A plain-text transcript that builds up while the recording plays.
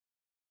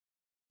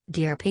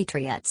Dear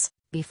Patriots,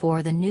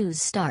 before the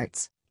news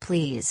starts,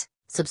 please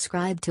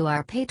subscribe to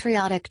our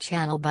patriotic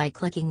channel by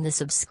clicking the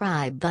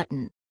subscribe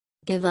button.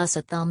 Give us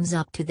a thumbs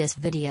up to this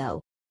video.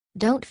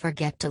 Don't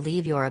forget to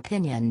leave your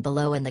opinion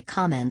below in the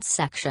comments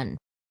section.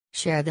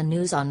 Share the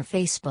news on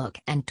Facebook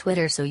and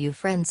Twitter so your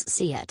friends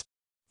see it.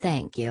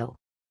 Thank you.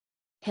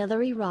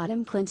 Hillary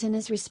Rodham Clinton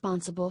is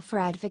responsible for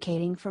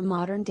advocating for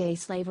modern-day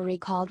slavery.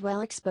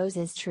 Caldwell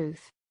exposes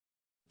truth.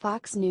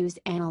 Fox News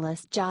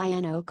analyst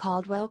Gianno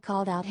Caldwell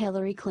called out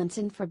Hillary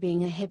Clinton for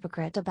being a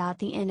hypocrite about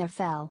the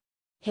NFL.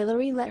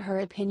 Hillary let her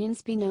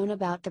opinions be known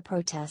about the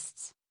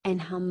protests,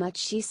 and how much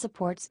she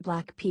supports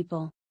black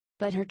people.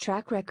 But her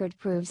track record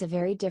proves a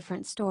very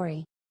different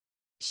story.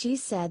 She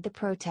said the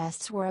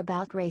protests were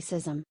about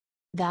racism.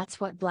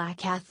 That's what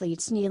black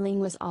athletes kneeling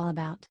was all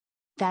about.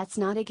 That's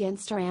not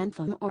against our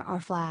anthem or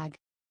our flag.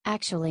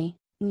 Actually,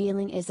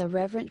 kneeling is a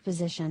reverent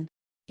position.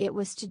 It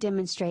was to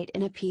demonstrate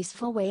in a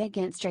peaceful way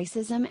against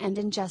racism and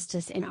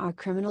injustice in our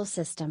criminal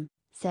system,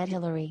 said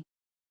Hillary.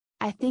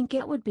 I think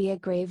it would be a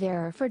grave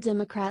error for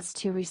Democrats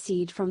to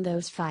recede from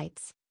those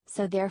fights,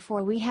 so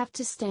therefore we have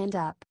to stand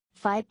up,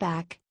 fight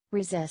back,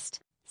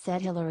 resist,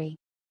 said Hillary.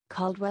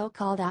 Caldwell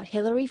called out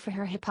Hillary for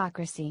her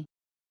hypocrisy.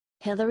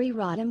 Hillary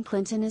Rodham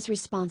Clinton is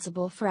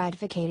responsible for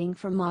advocating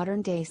for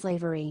modern-day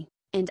slavery,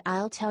 and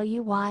I'll tell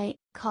you why,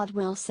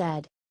 Caldwell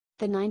said.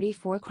 The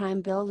 '94 crime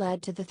bill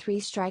led to the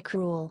three-strike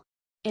rule.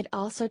 It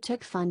also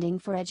took funding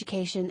for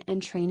education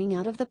and training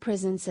out of the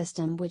prison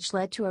system, which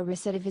led to a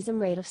recidivism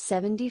rate of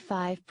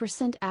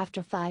 75%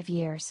 after 5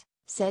 years,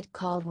 said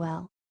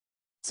Caldwell.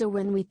 So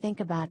when we think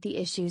about the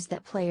issues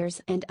that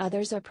players and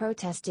others are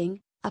protesting,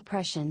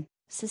 oppression,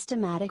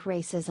 systematic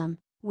racism,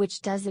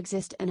 which does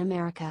exist in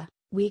America,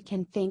 we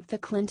can thank the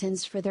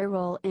Clintons for their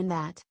role in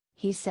that,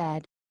 he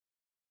said.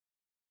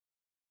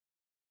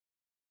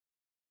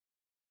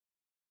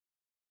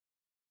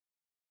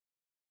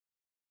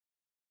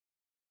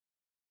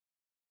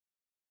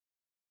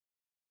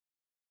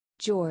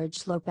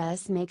 George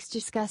Lopez makes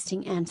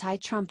disgusting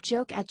anti-Trump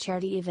joke at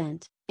charity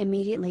event,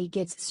 immediately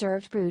gets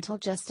served brutal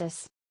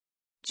justice.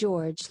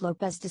 George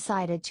Lopez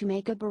decided to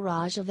make a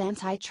barrage of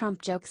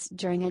anti-Trump jokes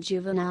during a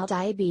juvenile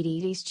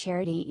diabetes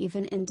charity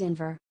event in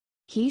Denver.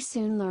 He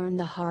soon learned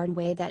the hard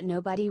way that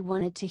nobody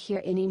wanted to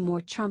hear any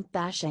more Trump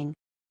bashing.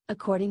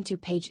 According to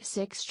Page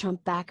 6,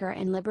 Trump backer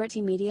and Liberty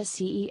Media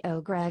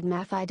CEO Greg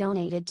Maffei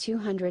donated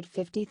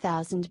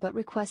 $250,000 but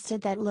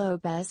requested that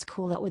Lopez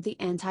cool it with the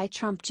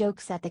anti-Trump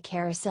jokes at the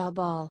carousel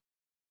ball.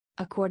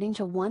 According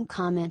to one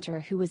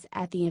commenter who was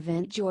at the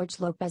event, George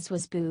Lopez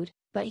was booed,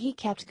 but he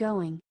kept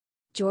going.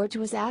 George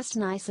was asked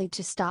nicely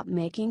to stop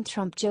making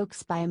Trump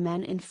jokes by a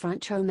man in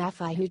front row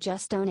Maffei who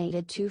just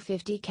donated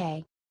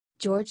 $250K.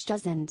 George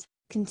doesn't,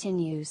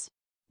 continues.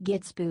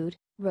 Gets booed,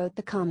 wrote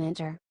the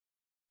commenter.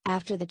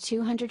 After the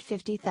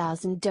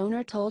 $250,000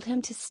 donor told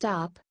him to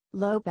stop,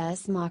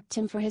 Lopez mocked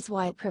him for his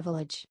white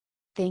privilege.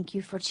 Thank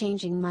you for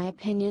changing my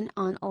opinion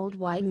on old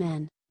white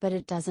men, but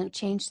it doesn't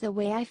change the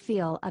way I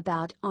feel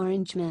about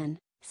orange men,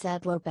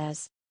 said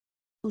Lopez.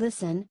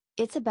 Listen,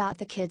 it's about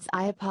the kids.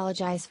 I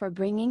apologize for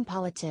bringing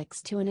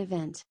politics to an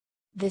event.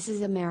 This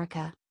is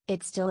America,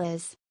 it still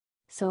is.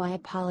 So I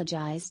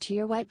apologize to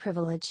your white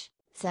privilege,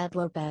 said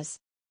Lopez.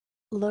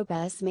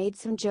 Lopez made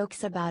some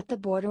jokes about the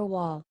border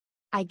wall.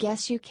 I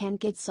guess you can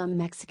get some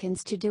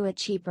Mexicans to do it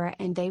cheaper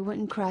and they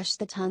wouldn't crush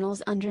the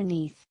tunnels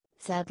underneath,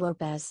 said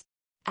Lopez.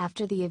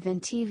 After the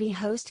event, TV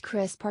host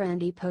Chris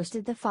Parenti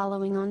posted the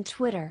following on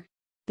Twitter.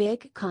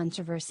 Big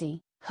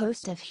controversy,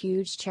 host of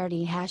huge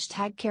charity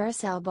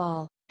 #carousel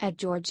ball, at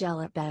George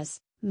Lopez,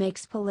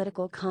 makes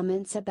political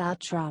comments about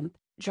Trump,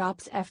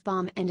 drops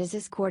F-bomb and is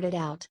escorted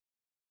out.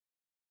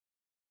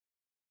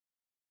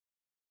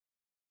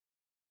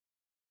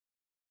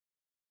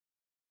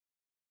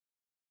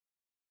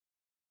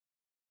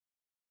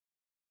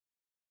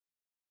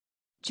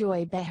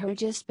 Joy Behar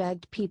just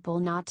begged people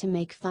not to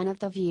make fun of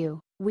The View.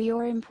 We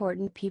are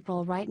important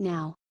people right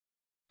now.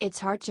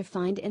 It's hard to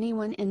find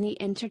anyone in the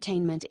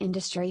entertainment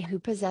industry who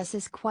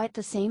possesses quite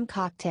the same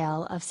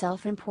cocktail of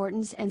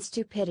self-importance and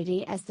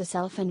stupidity as the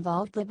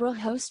self-involved liberal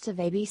host of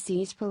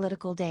ABC's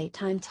political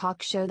daytime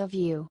talk show The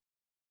View.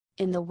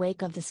 In the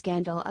wake of the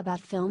scandal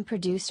about film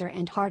producer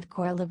and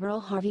hardcore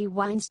liberal Harvey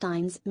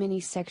Weinstein's many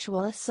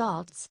sexual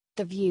assaults,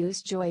 The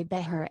View's Joy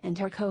Behar and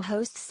her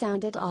co-host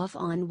sounded off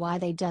on why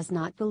they does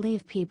not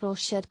believe people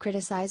should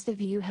criticize The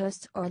View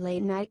hosts or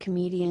late-night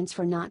comedians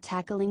for not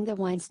tackling the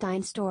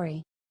Weinstein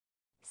story.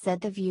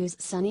 Said The View's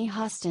Sunny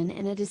Hostin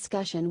in a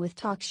discussion with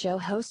talk show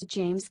host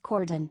James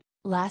Corden,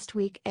 last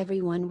week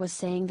everyone was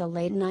saying the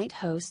late-night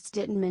hosts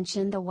didn't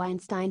mention the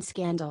Weinstein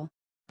scandal.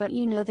 But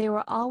you know they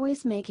were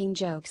always making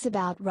jokes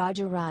about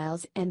Roger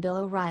Ailes and Bill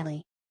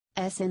O'Reilly.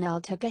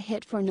 SNL took a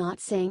hit for not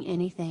saying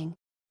anything.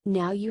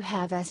 Now you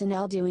have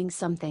SNL doing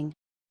something.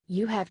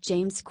 You have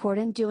James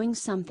Corden doing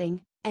something,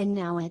 and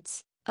now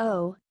it's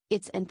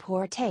in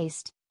poor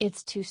taste,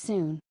 it's too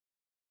soon.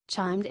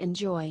 Chimed in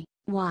Joy,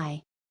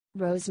 why?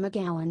 Rose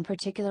McGowan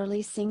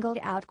particularly singled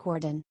out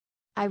Corden.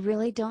 I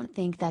really don't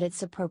think that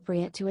it's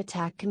appropriate to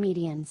attack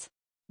comedians.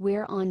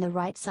 We're on the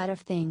right side of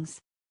things.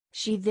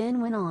 She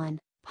then went on,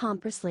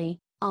 pompously,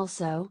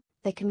 also,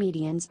 the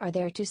comedians are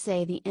there to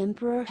say the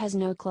emperor has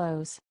no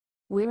clothes.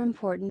 We're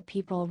important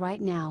people right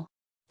now.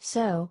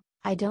 So,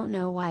 I don't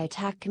know why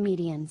attack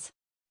comedians.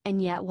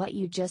 And yet what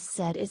you just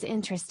said is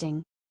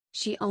interesting.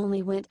 She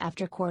only went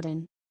after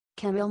Corden.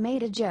 Camille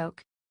made a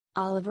joke.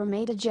 Oliver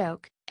made a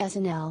joke,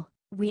 SNL,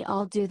 we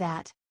all do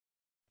that.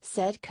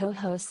 Said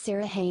co-host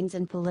Sarah Haynes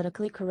in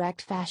politically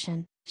correct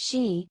fashion.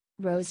 She,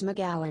 Rose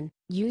McGowan,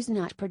 used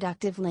not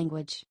productive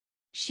language.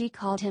 She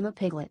called him a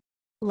piglet.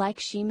 Like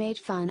she made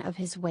fun of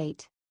his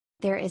weight.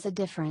 There is a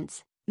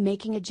difference,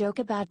 making a joke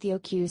about the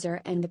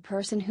accuser and the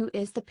person who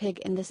is the pig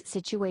in this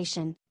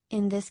situation,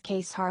 in this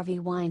case Harvey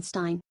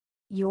Weinstein.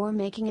 You're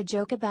making a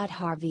joke about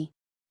Harvey.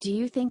 Do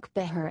you think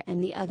Beher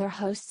and the other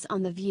hosts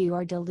on The View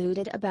are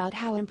deluded about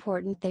how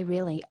important they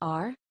really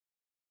are?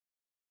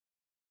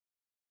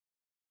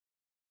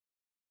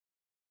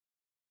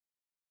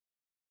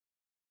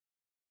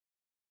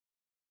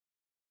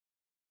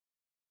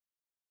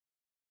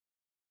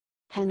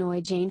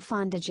 Hanoi Jane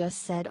Fonda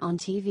just said on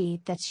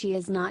TV that she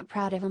is not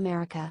proud of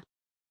America.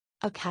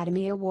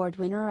 Academy Award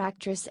winner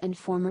actress and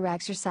former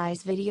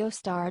exercise video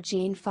star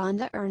Jane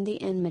Fonda earned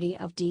the enmity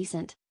of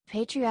decent,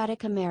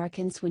 patriotic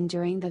Americans when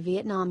during the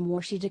Vietnam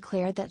War she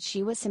declared that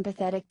she was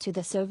sympathetic to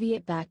the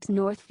Soviet-backed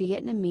North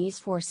Vietnamese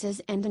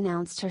forces and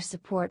announced her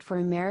support for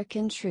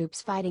American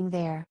troops fighting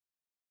there.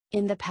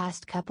 In the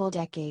past couple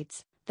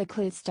decades, the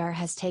Clute star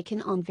has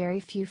taken on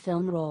very few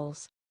film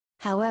roles.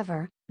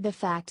 However, the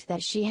fact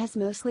that she has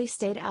mostly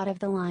stayed out of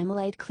the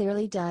limelight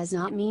clearly does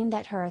not mean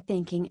that her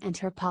thinking and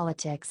her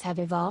politics have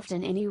evolved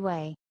in any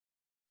way.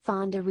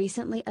 Fonda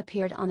recently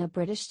appeared on a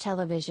British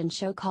television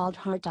show called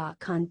Hard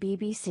Talk on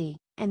BBC,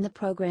 and the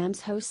program's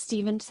host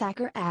Stephen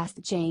Sacker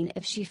asked Jane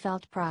if she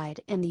felt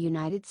pride in the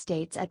United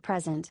States at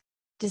present.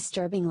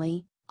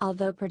 Disturbingly,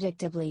 although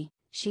predictably,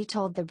 she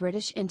told the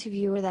British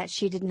interviewer that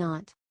she did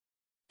not.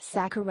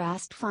 Sacker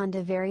asked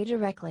Fonda very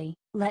directly,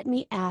 "Let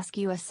me ask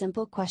you a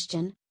simple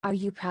question, are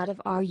you proud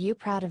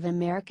of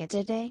America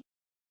today?"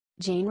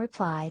 Jane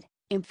replied,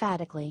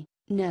 emphatically,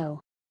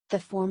 "No."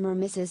 The former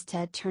Mrs.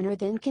 Ted Turner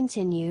then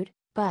continued,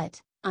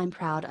 "But, I'm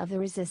proud of the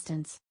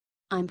resistance.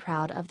 I'm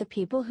proud of the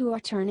people who are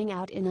turning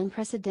out in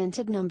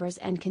unprecedented numbers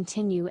and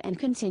continue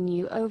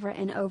over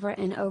and over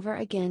and over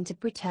again to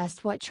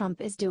protest what Trump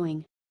is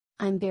doing.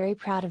 I'm very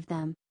proud of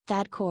them,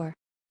 that core."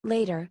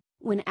 Later,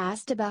 when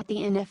asked about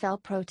the NFL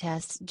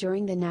protests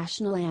during the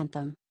national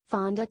anthem,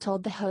 Fonda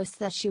told the host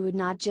that she would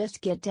not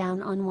just get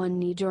down on one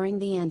knee during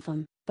the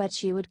anthem, but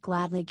she would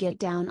gladly get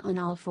down on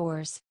all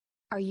fours.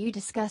 Are you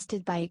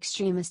disgusted by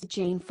extremist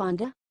Jane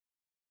Fonda?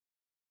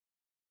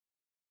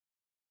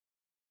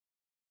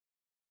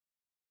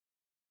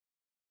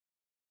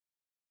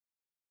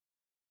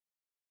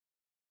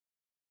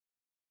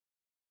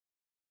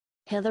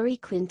 Hillary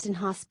Clinton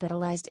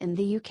hospitalized in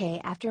the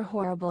UK after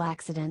horrible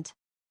accident.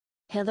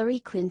 Hillary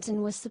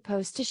Clinton was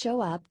supposed to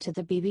show up to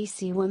the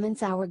BBC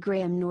Women's Hour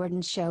Graham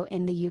Norton show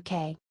in the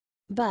UK.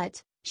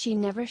 But, she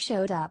never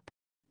showed up.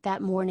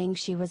 That morning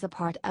she was a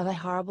part of a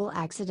horrible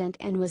accident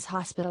and was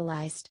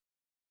hospitalized.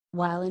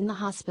 While in the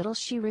hospital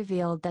she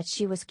revealed that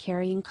she was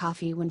carrying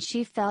coffee when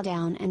she fell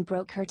down and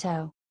broke her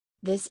toe.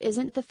 This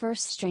isn't the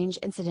first strange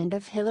incident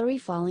of Hillary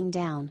falling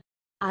down.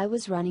 "I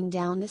was running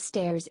down the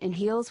stairs in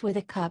heels with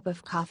a cup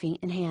of coffee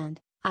in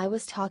hand. I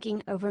was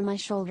talking over my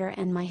shoulder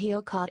and my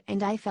heel caught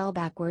and I fell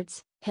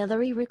backwards,"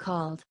 Hillary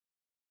recalled.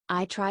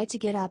 "I tried to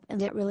get up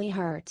and it really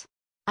hurt.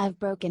 I've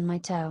broken my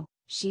toe,"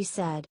 she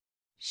said.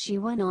 She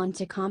went on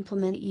to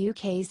compliment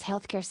UK's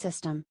healthcare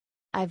system.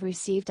 "I've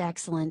received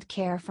excellent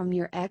care from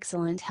your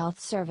excellent health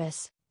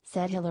service,"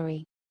 said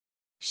Hillary.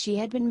 She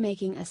had been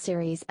making a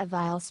series of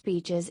vile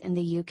speeches in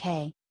the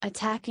UK,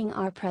 attacking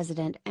our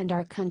president and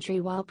our country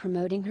while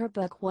promoting her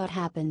book What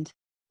Happened.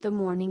 The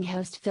morning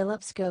host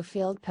Philip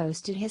Schofield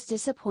posted his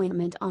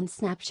disappointment on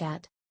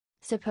Snapchat.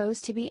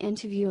 Supposed to be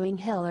interviewing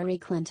Hillary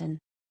Clinton.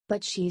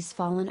 But she's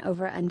fallen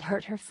over and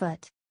hurt her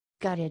foot.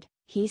 Gutted,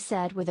 he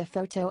said with a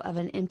photo of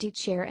an empty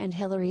chair and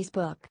Hillary's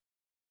book.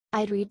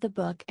 "I'd read the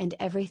book and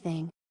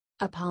everything.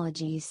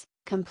 Apologies,"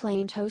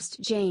 complained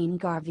host Jane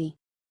Garvey.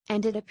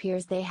 And it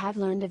appears they have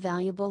learned a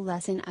valuable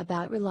lesson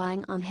about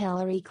relying on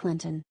Hillary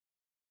Clinton.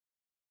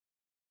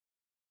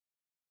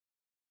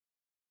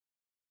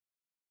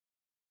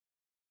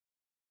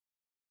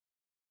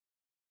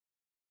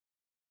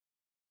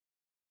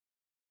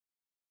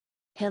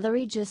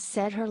 Hillary just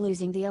said her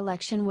losing the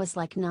election was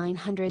like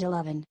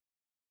 9/11.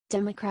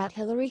 Democrat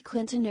Hillary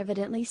Clinton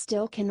evidently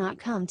still cannot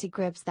come to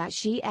grips that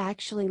she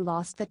actually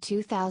lost the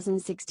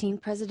 2016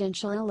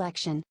 presidential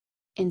election.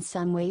 In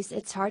some ways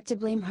it's hard to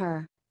blame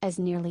her, as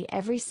nearly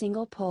every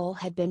single poll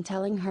had been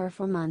telling her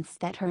for months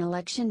that her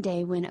election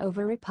day win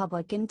over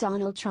Republican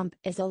Donald Trump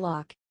is a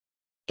lock.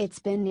 It's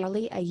been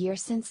nearly a year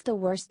since the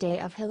worst day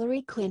of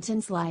Hillary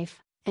Clinton's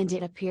life, and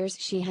it appears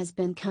she has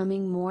been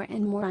coming more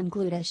and more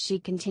unglued as she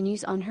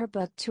continues on her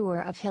book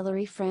tour of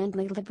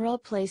Hillary-friendly liberal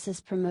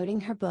places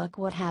promoting her book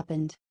What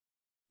Happened.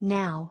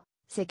 Now,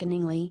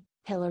 sickeningly,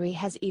 Hillary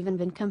has even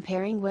been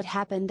comparing what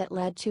happened that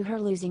led to her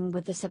losing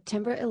with the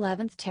September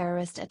 11th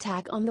terrorist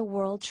attack on the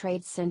World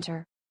Trade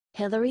Center.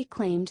 Hillary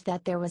claimed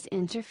that there was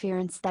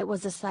interference that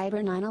was a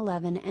cyber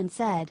 9/11 and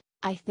said,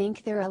 "I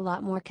think there are a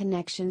lot more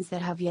connections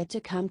that have yet to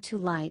come to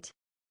light."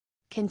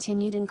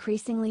 Continued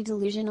increasingly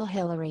delusional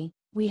Hillary,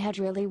 "We had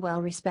really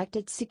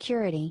well-respected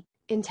security,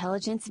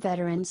 intelligence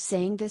veterans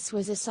saying this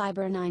was a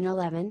cyber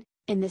 9/11,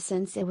 in the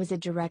sense it was a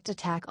direct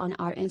attack on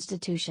our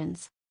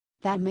institutions.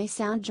 That may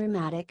sound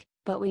dramatic,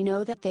 but we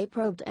know that they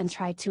probed and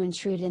tried to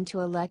intrude into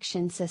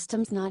election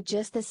systems, not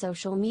just the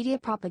social media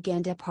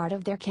propaganda part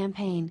of their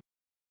campaign."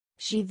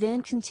 She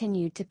then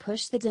continued to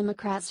push the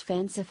Democrats'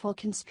 fanciful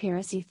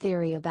conspiracy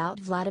theory about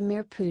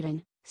Vladimir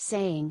Putin,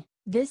 saying,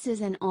 "This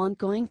is an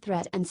ongoing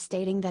threat," and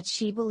stating that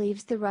she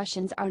believes the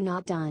Russians are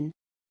not done.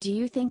 Do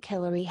you think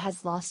Hillary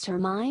has lost her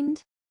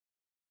mind?